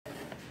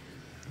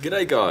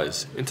G'day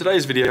guys, in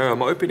today's video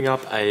I'm opening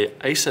up a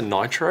Acer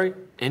Nitro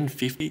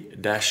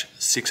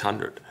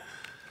N50-600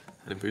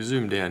 and if we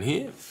zoom down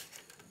here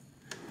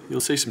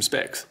you'll see some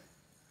specs.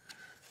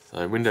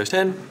 So Windows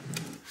 10,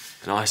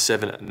 an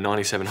i7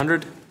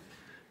 9700,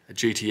 a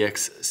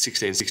GTX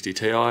 1660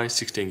 Ti,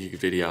 16GB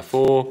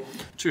DDR4,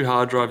 2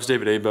 hard drives,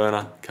 DVD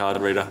burner,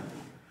 card reader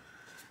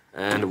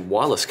and a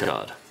wireless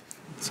card.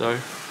 So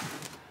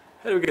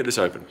how do we get this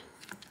open?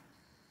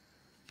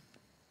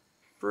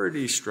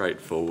 Pretty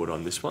straightforward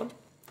on this one.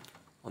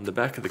 On the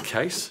back of the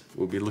case,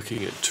 we'll be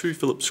looking at 2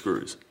 Phillips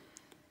screws.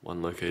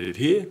 One located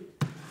here,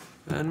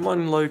 and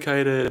one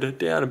located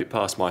down a bit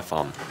past my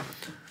thumb.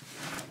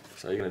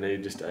 So you're going to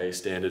need just a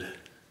standard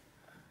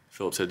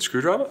Phillips head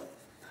screwdriver.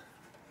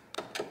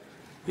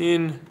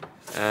 In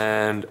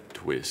and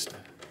twist.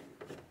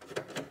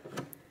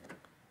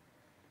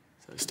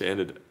 So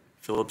standard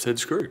Phillips head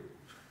screw.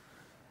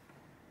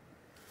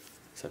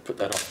 So put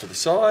that off to the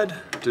side,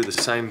 do the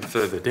same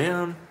further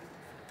down,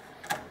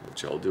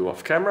 which I'll do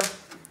off camera.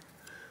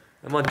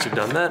 And once you've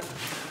done that,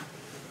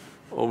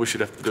 all we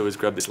should have to do is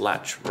grab this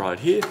latch right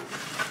here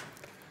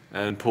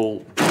and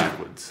pull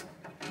backwards,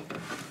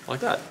 like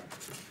that.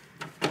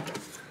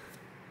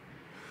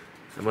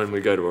 And when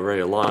we go to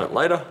realign it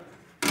later,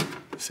 you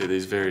see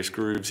these various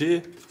grooves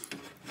here.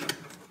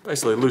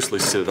 Basically loosely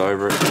sit it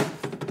over it,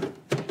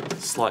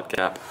 slight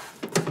gap,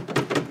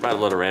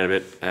 rattle it around a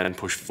bit and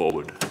push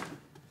forward.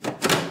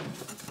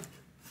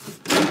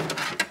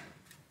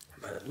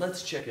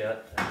 Let's check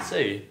out and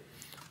see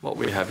what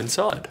we have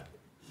inside.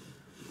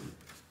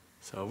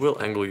 So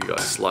we'll angle you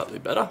guys slightly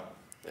better.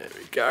 There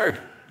we go.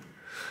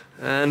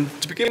 And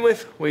to begin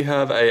with, we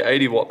have a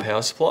 80 watt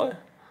power supply.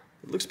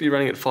 It looks to be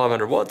running at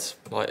 500 watts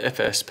by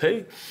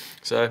FSP.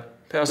 So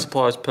power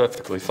supply is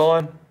perfectly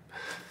fine.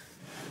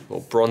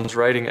 Well, bronze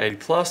rating 80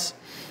 plus.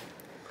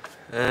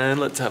 And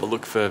let's have a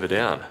look further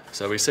down.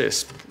 So we see a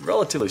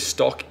relatively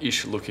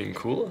stock-ish looking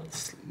cooler.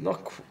 It's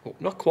not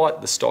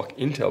quite the stock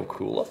Intel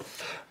cooler,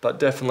 but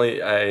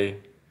definitely a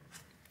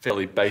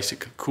fairly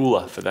basic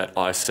cooler for that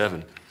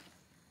i7.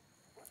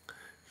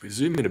 If we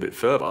zoom in a bit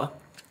further,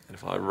 and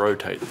if I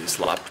rotate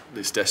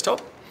this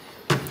desktop,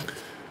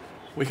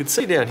 we can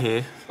see down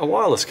here a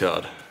wireless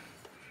card.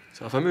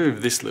 So if I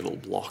move this little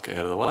block out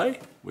of the way,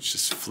 which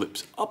just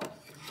flips up,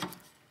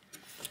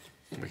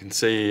 we can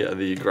see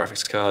the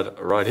graphics card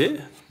right here,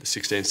 the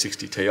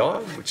 1660 Ti,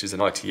 which is an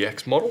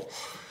ITX model.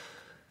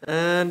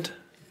 And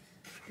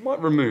I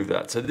might remove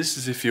that. So this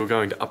is if you're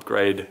going to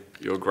upgrade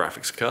your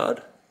graphics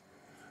card.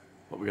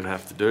 What we're going to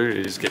have to do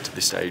is get to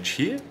this stage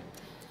here.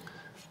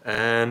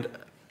 And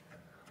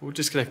we'll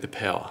disconnect the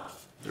power.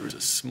 There is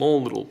a small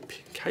little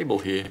cable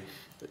here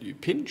that you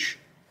pinch.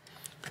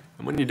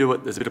 And when you do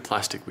it, there's a bit of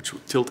plastic which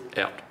will tilt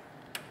out.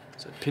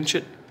 So pinch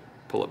it,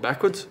 pull it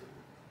backwards.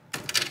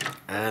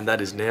 And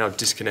that is now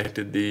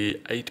disconnected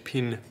the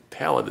 8-pin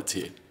power that's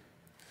here.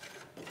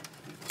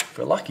 If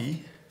we're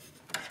lucky,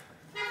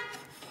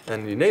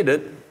 and you need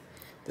it,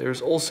 there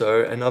is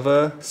also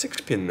another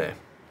 6-pin there.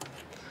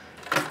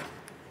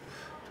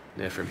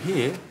 Now from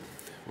here,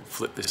 we'll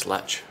flip this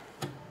latch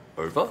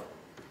over.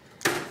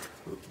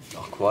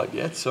 Not quite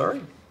yet,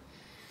 sorry.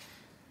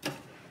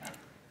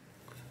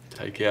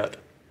 Take out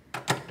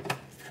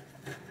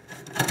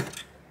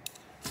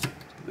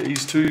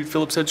these 2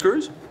 Phillips head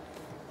screws.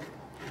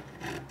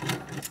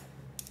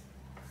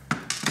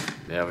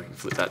 Now we can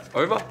flip that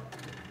over,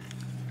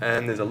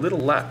 and there's a little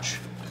latch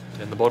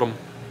down the bottom,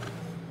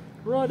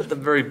 right at the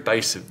very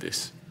base of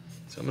this.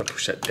 So I'm going to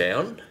push that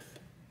down,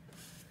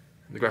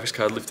 and the graphics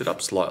card lifted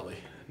up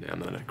slightly. Now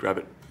I'm going to grab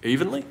it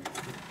evenly,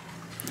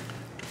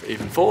 for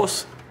even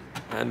force,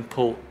 and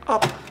pull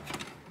up,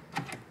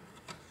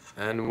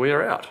 and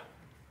we're out.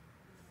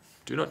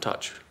 Do not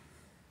touch.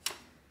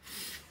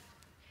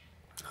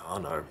 Oh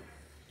no.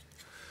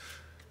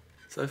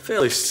 So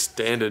fairly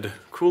standard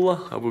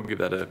cooler. I will give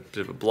that a bit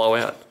of a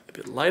blowout a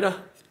bit later.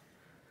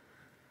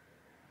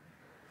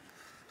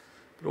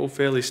 But all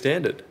fairly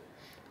standard.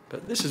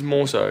 But this is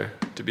more so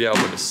to be able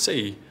to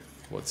see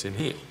what's in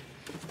here.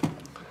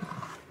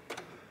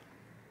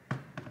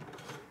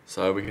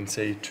 So we can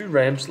see 4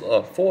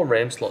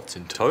 RAM slots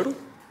in total.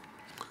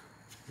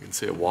 We can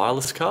see a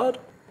wireless card.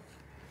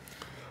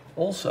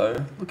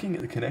 Also, looking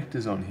at the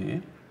connectors on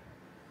here,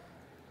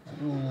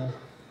 we'll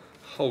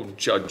hold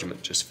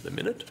judgment just for the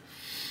minute.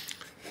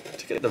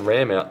 To get the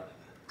RAM out,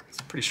 it's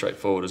pretty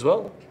straightforward as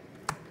well.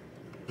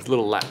 There's a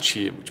little latch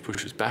here which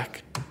pushes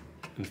back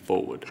and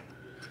forward.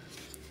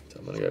 So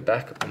I'm going to go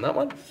back on that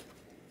one.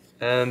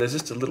 And there's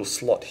just a little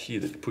slot here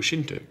that you push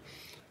into.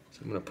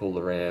 So I'm going to pull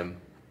the RAM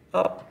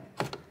up.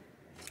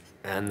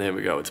 And there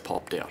we go, it's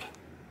popped out.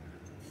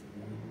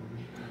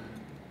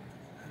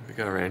 We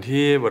go around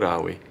here, what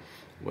are we?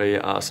 We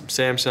are some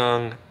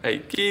Samsung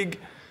 8GB,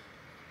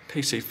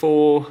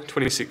 PC4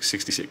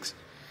 2666.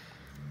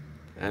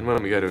 And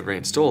when we go to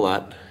reinstall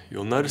that,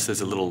 you'll notice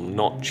there's a little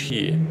notch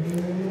here.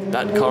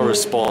 That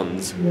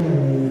corresponds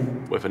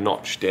with a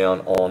notch down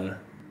on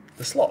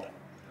the slot.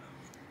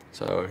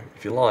 So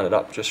if you line it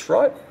up just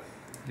right,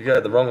 if you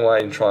go the wrong way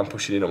and try and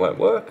push it in, it won't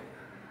work.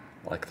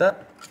 like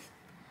that.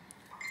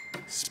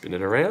 Spin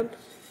it around.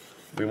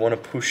 We want to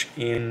push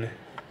in,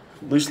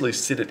 loosely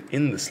sit it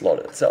in the slot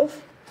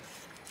itself.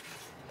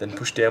 Then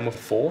push down with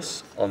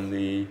force on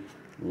the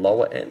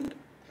lower end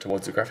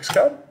towards the graphics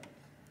card.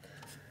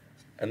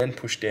 And then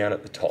push down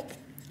at the top.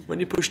 When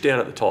you push down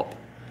at the top,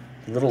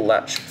 the little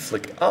latch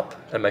flick up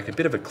and make a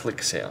bit of a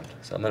click sound.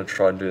 So I'm going to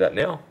try and do that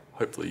now.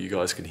 Hopefully you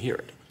guys can hear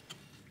it.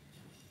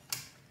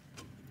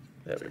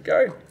 There we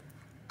go.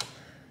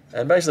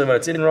 And basically when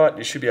it's in right,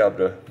 you should be able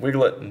to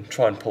wiggle it and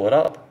try and pull it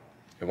up.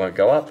 It won't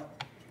go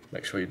up.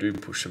 Make sure you do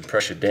push some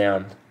pressure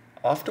down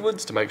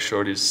afterwards to make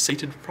sure it is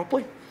seated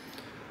properly.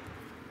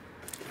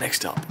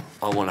 Next up,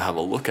 I want to have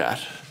a look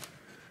at,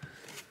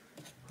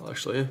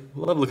 actually,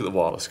 we'll have a look at the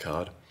wireless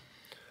card.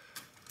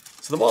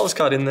 So the wireless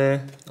card in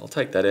there, I'll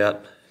take that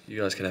out.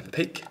 You guys can have a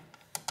peek.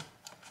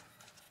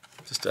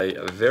 Just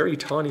a very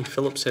tiny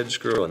Phillips head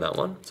screw on that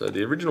one. So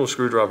the original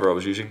screwdriver I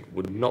was using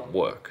would not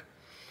work.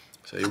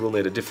 So you will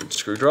need a different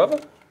screwdriver.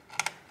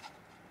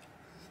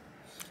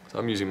 So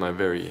I'm using my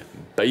very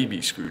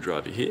baby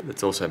screwdriver here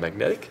that's also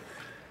magnetic.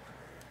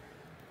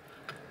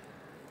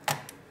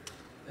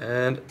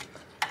 And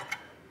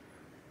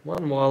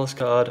one wireless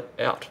card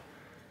out.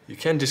 You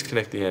can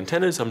disconnect the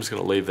antennas. I'm just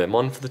going to leave them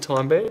on for the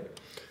time being.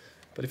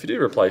 But if you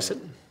do replace it,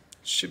 it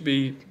should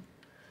be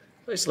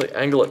basically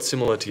angle it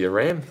similar to your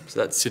RAM. So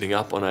that's sitting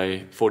up on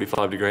a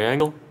 45-degree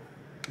angle.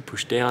 You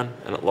push down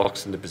and it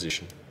locks into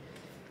position.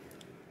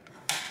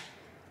 There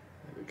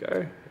we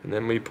go. And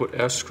then we put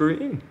our screw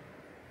in.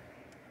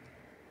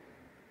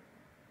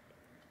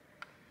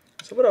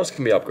 So what else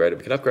can be upgraded?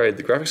 We can upgrade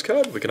the graphics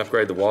card, we can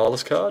upgrade the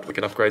wireless card, we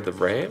can upgrade the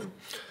RAM.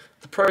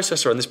 The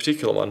processor on this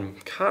particular one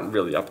can't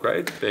really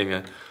upgrade, being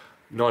a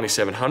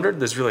 9700,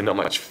 there's really not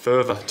much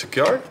further to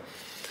go.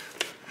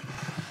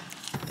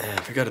 And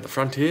if we go to the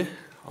front here,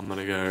 I'm going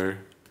to go,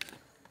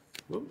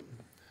 whoop.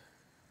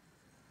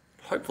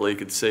 Hopefully you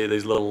can see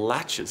these little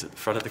latches at the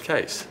front of the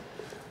case.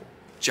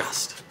 So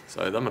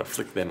I'm going to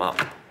flick them up,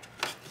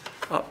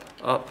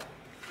 up.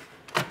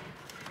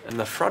 And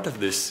the front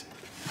of this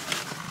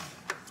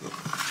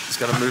is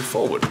going to move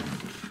forward.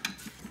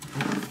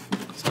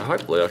 So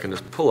hopefully I can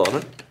just pull on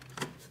it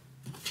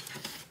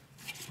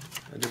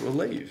and it will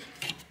leave.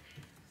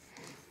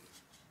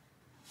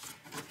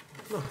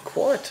 Not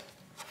quite.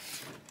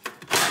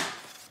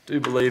 I do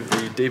believe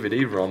the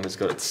DVD-ROM has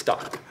got it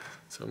stuck.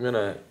 So I'm going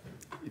to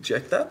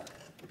eject that.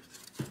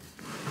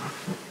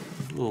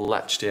 A little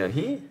latch down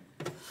here,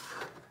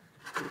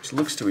 which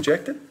looks to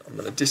eject it. I'm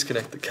going to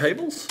disconnect the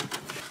cables.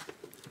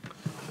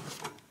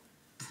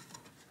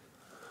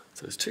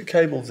 So there's two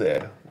cables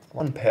there.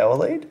 One power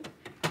lead,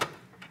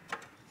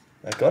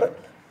 I've got it,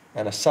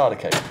 and a SATA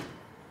cable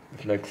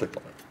with no clip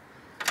on it.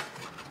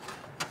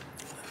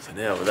 So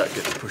now with that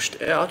getting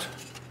pushed out,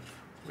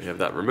 we have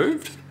that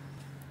removed.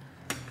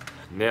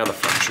 Now the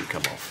front should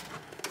come off.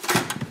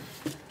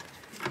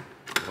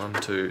 1,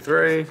 2,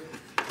 3,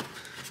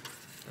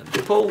 and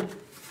pull.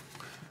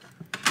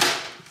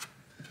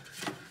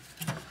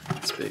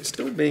 It's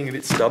still being a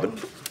bit stubborn.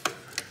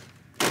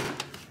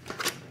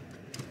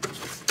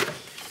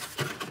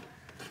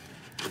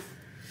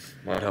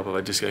 Might help if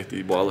I disconnect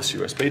the wireless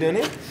USB down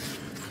here.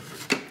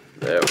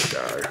 There we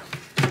go.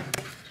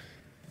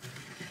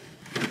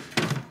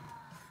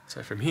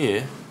 So from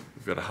here,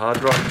 we've got a hard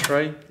drive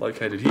tray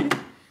located here.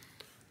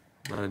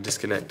 I'm going to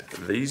disconnect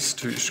these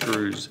two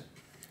screws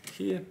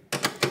here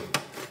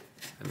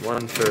and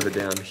one further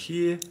down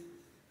here.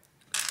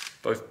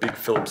 Both big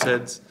Phillips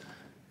heads.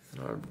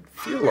 And I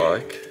feel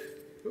like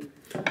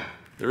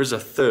there is a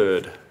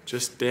third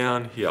just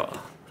down here,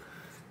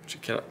 which you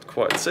cannot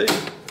quite see.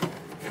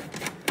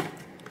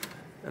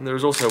 And there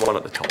is also one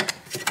at the top.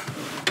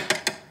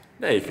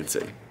 Now you can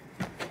see.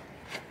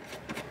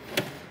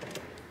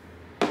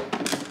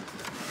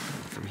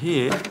 From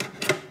here,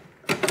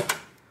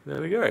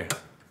 there we go.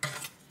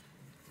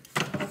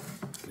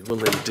 You will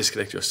need to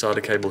disconnect your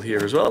SATA cable here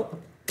as well.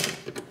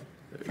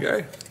 There we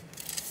go.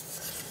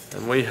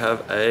 And we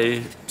have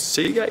a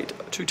Seagate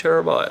 2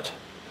 terabyte.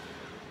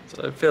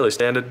 So fairly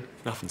standard,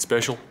 nothing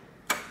special.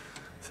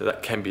 So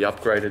that can be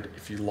upgraded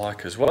if you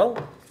like as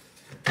well.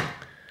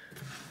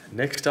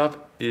 Next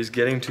up is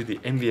getting to the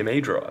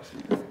NVMe drive.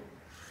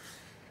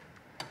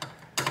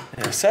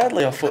 Now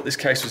sadly I thought this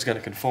case was going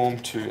to conform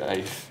to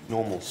a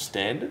normal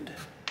standard.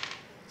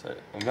 So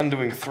I'm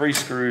undoing 3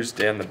 screws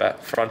down the back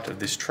front of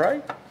this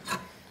tray.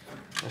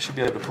 I should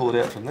be able to pull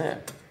it out from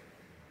there.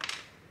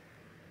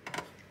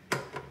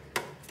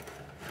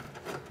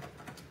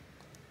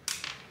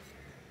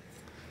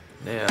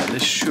 Now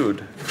this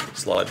should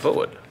slide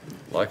forward,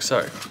 like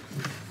so.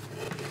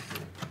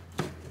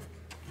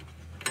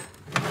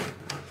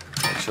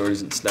 Make sure it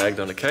isn't snagged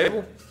on a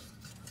cable.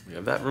 We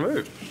have that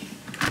removed.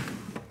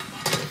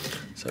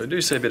 So we do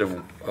see a bit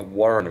of a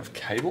warren of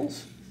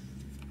cables.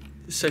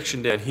 This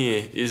section down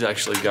here is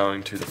actually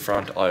going to the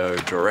front I/O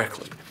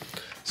directly.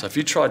 So if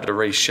you tried to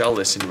reshell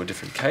this into a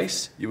different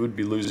case, you would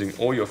be losing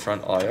all your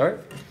front I/O.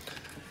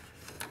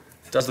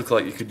 It does look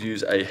like you could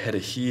use a header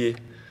here.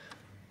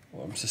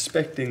 Well, I'm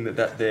suspecting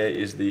that there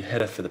is the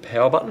header for the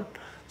power button.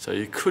 So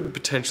you could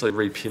potentially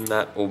repin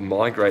that or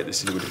migrate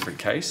this into a different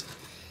case,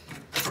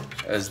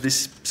 as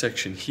this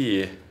section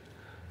here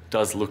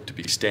does look to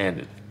be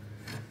standard.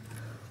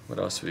 What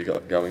else have we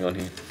got going on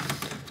here?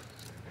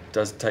 It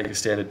does take a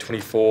standard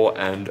 24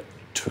 and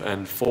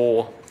 4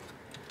 for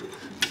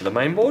the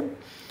main board.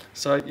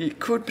 So you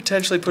could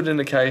potentially put it in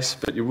a case,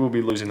 but you will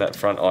be losing that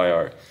front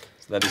I/O.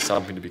 So that is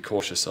something to be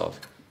cautious of.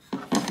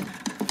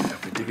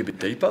 If we dig a bit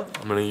deeper,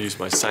 I'm going to use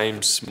my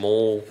same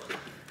small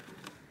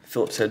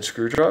Phillips head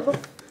screwdriver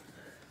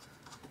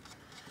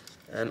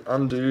and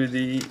undo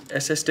the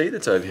SSD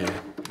that's over here,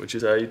 which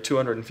is a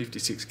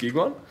 256 gig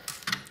one.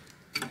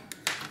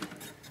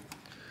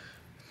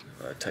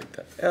 I take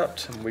that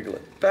out and wiggle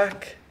it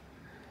back.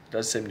 There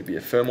does seem to be a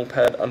thermal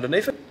pad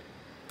underneath it.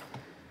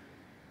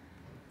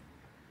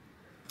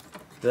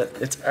 That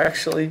it's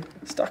actually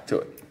stuck to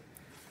it.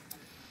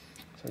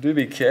 So do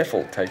be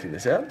careful taking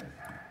this out.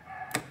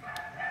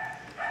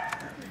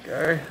 There we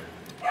go.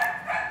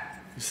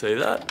 You see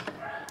that?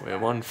 We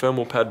have one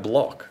thermal pad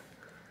block.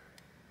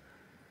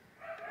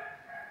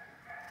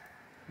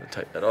 I'll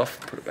take that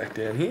off, put it back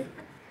down here.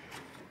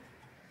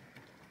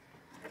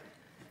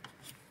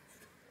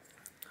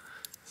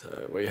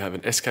 So we have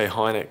an SK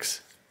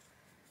Hynix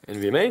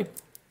NVMe.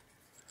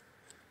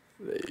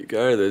 There you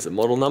go, there's a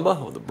model number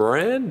or the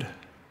brand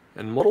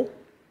and model.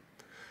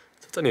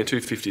 So it's only a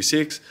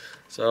 256.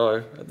 So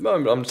at the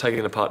moment I'm taking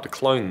it apart to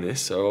clone this,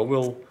 so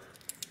we'll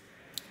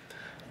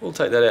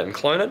take that out and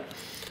clone it,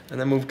 and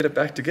then we'll get it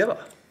back together.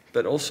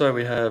 But also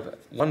we have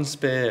one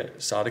spare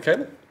SATA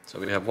cable. So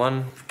we have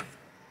one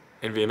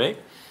NVMe,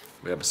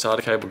 we have a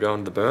SATA cable going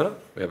to the burner,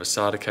 we have a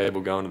SATA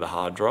cable going to the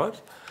hard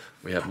drive,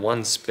 we have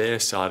one spare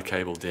SATA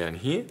cable down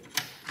here.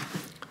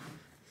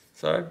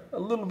 So a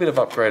little bit of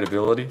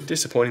upgradability.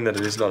 Disappointing that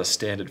it is not a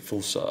standard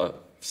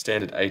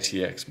standard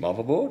ATX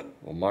motherboard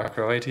or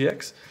micro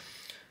ATX,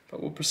 but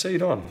we'll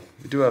proceed on.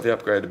 We do have the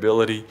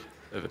upgradability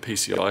of a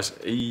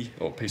PCIe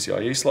or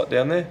PCIe slot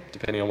down there,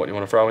 depending on what you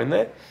want to throw in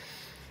there.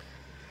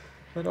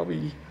 But I'll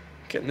be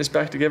getting this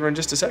back together in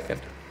just a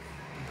second.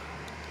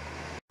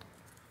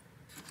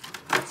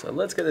 So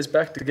let's get this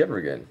back together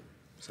again.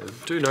 So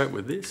do note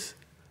with this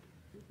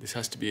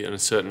has to be in a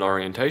certain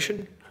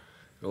orientation.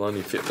 It will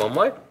only fit one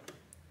way.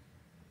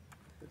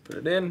 Put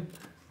it in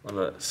on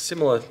a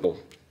similar, well,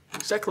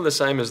 exactly the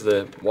same as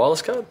the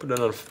wireless card. Put it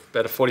on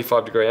about a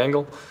 45-degree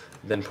angle,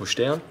 then push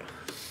down.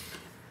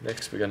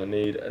 Next we're going to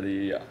need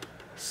the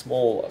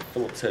small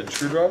Phillips head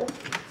screwdriver.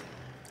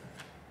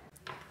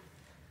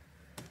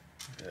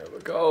 There we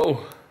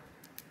go.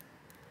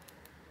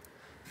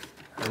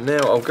 And now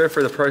I'll go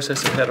through the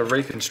process of how to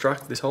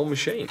reconstruct this whole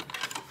machine.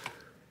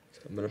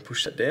 So I'm going to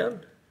push that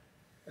down,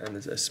 and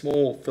there's a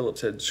small Phillips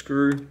head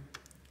screw,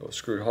 or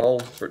screw hole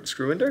for it to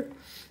screw into.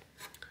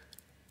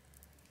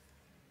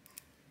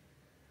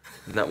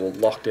 And that will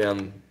lock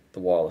down the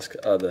wireless,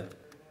 the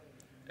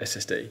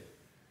SSD.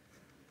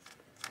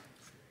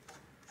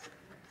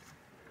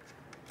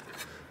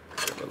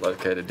 So we're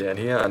located down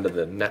here under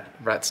the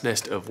rat's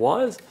nest of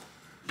wires.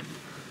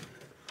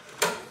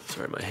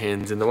 Sorry, my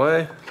hand's in the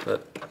way,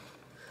 but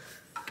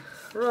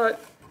right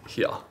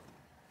here.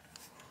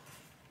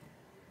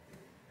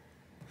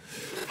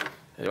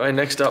 Anyway,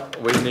 next up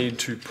we need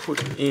to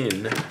put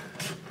in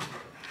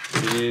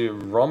the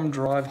ROM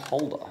drive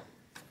holder.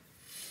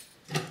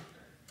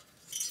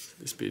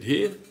 This bit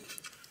here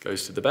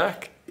goes to the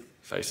back,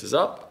 faces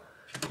up,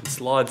 and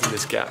slides in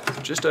this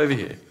gap just over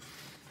here.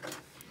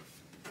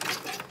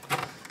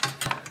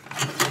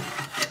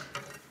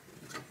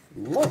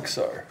 Like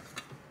so.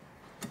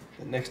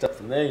 And next up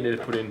from there, you need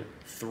to put in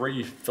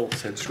 3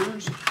 Phillips head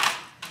screws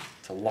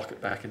to lock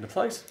it back into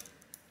place.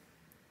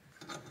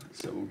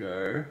 So we'll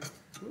go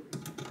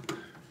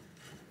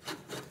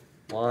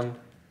 1,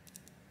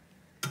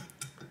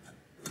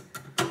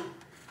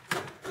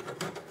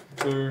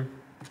 2,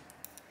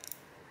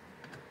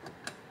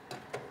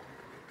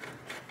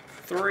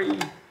 3,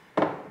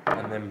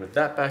 and then with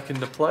that back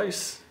into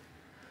place,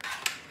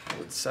 I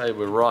would say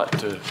we're right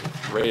to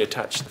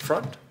reattach the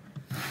front.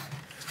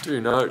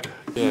 Do note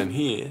down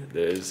here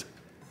there's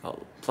a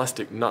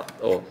plastic nut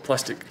or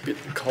plastic bit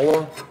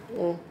collar,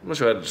 or I'm not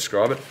sure how to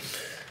describe it.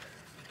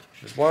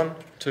 There's 1,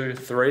 2,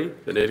 3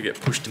 that need to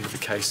get pushed into the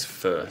case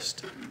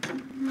first.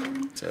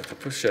 So if I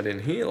push that in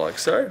here like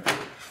so,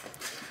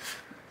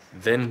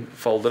 then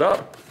fold it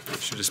up,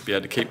 it should just be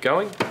able to keep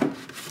going,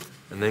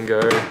 and then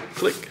go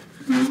click,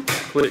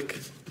 click,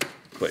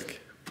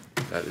 click.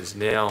 That is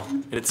now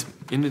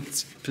in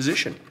its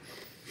position.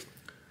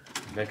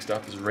 Next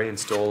up is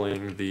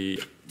reinstalling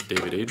the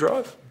DVD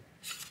drive.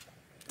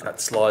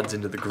 That slides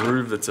into the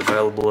groove that's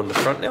available in the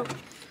front now,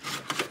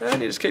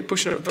 and you just keep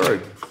pushing it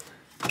through.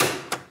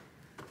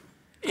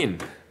 In.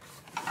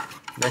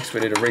 Next we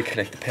need to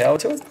reconnect the power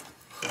to it.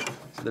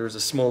 So there is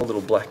a small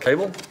little black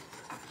cable,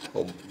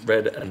 or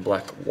red and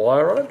black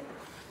wire on it,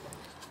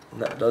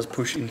 and that does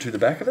push into the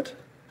back of it.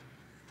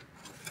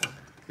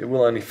 It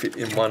will only fit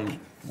in one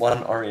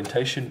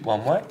orientation,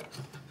 one way.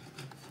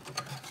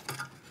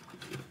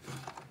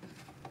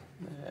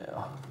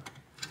 Now,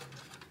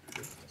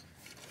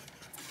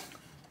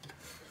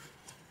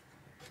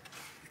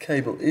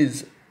 cable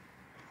is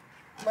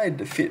made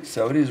to fit,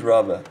 so it is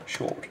rather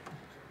short.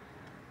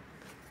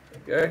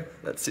 There we go,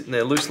 that's sitting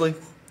there loosely.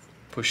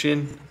 Push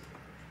in,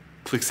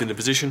 clicks into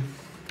position.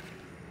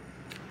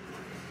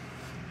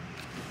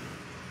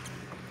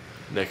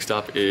 Next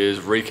up is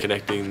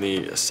reconnecting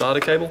the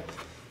SATA cable.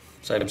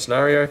 Same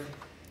scenario.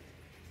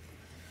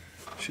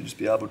 Should just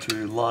be able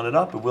to line it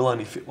up. It will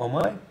only fit one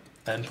way.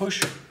 And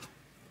push.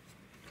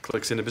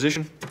 Clicks into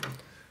position.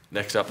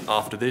 Next up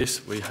after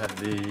this, we have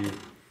the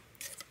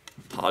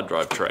hard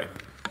drive tray.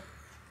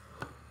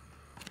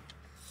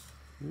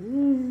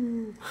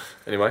 Ooh.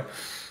 Anyway,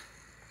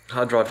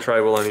 hard drive tray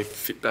will only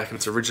fit back in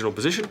its original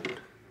position,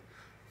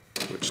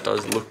 which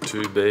does look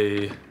to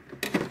be,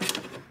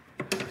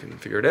 I can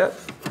figure it out.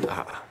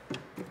 Aha.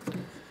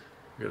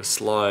 We're going to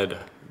slide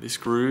this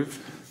groove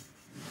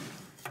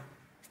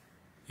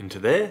into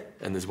there,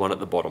 and there's one at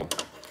the bottom.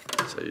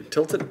 So you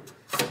tilt it,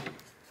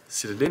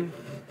 sit it in,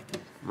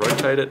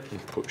 rotate it,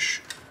 and push.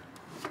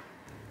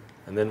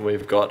 And then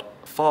we've got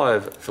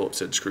 5 Phillips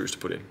head screws to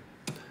put in.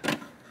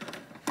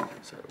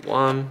 So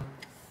 1,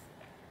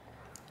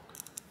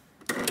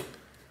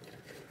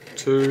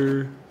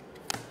 2,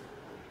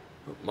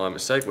 my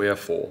mistake, we have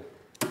 4,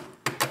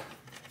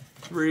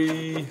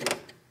 3,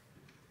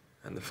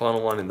 and the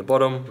final one in the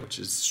bottom, which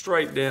is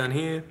straight down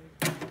here,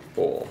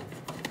 4.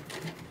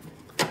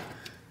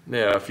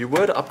 Now, if you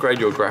were to upgrade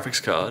your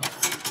graphics card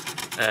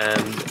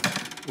and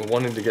were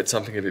wanting to get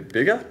something a bit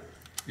bigger,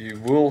 you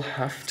will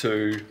have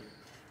to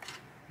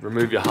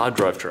remove your hard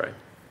drive tray.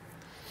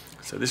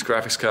 So this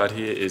graphics card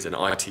here is an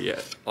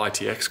ITX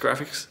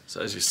graphics. So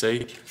as you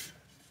see,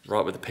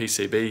 right where the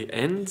PCB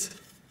ends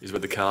is where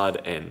the card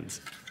ends.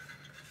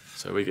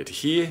 So we get to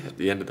here at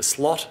the end of the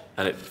slot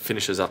and it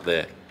finishes up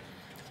there.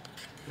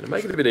 And to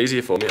make it a bit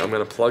easier for me, I'm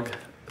going to plug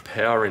the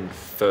power in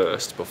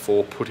first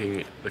before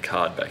putting the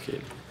card back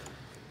in.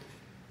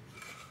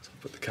 So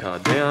put the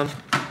card down.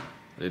 I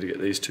need to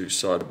get these two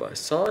side by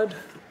side,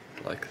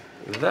 like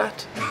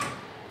that.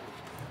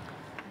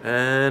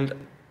 And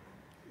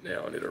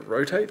now I need to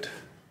rotate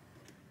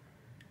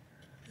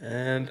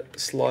and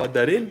slide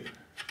that in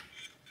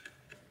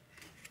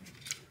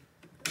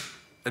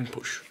and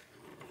push.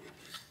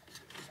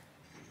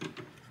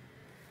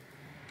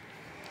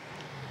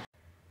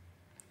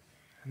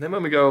 And then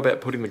when we go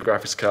about putting the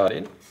graphics card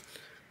in,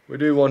 we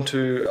do want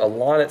to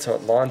align it so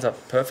it lines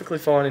up perfectly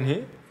fine in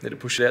here. Need to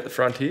push it out the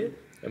front here.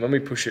 And when we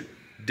push it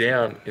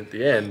down at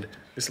the end,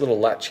 this little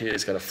latch here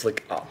is going to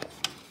flick up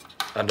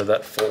under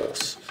that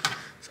force.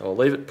 So I'll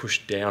leave it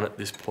pushed down at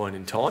this point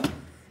in time.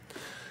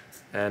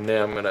 And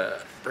now I'm going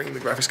to bring the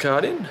graphics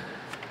card in.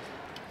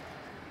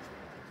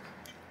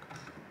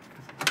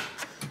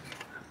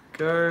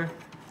 Go.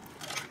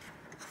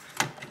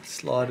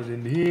 Slide it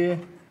into here.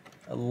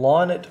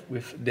 Align it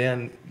with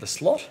down the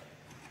slot.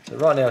 So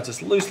right now it's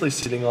just loosely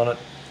sitting on it,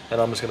 and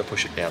I'm just going to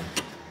push it down.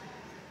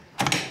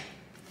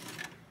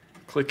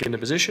 Click into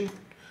position.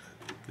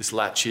 This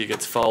latch here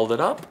gets folded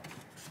up,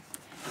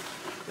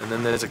 and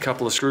then there's a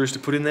couple of screws to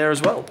put in there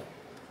as well.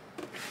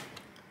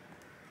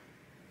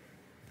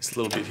 This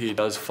little bit here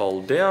does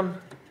fold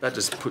down. That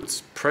just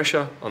puts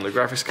pressure on the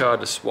graphics card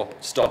to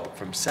stop it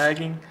from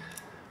sagging.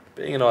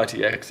 Being an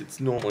ITX,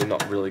 it's normally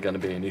not really going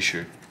to be an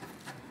issue.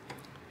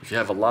 If you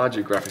have a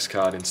larger graphics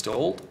card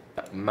installed,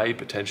 that may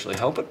potentially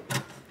help it,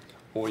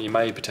 or you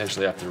may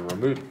potentially have to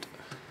remove it.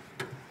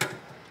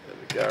 There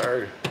we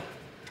go.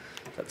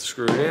 That's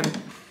screwed in. And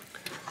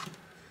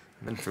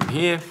then from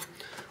here,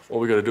 all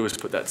we've got to do is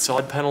put that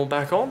side panel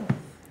back on.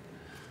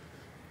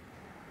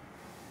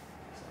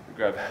 So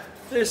grab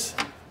this,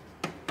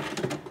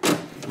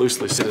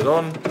 loosely sit it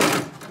on,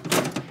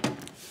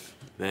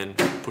 then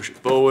push it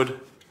forward,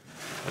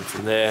 and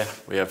from there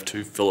we have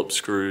 2 Phillips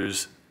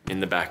screws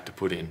in the back to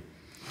put in.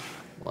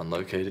 One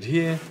located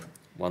here,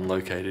 one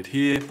located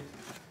here,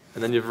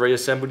 and then you've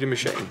reassembled your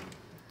machine.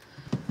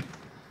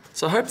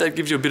 So I hope that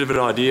gives you a bit of an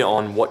idea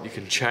on what you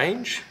can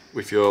change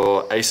with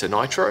your Acer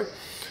Nitro,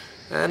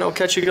 and I'll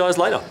catch you guys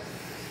later.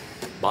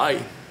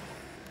 Bye.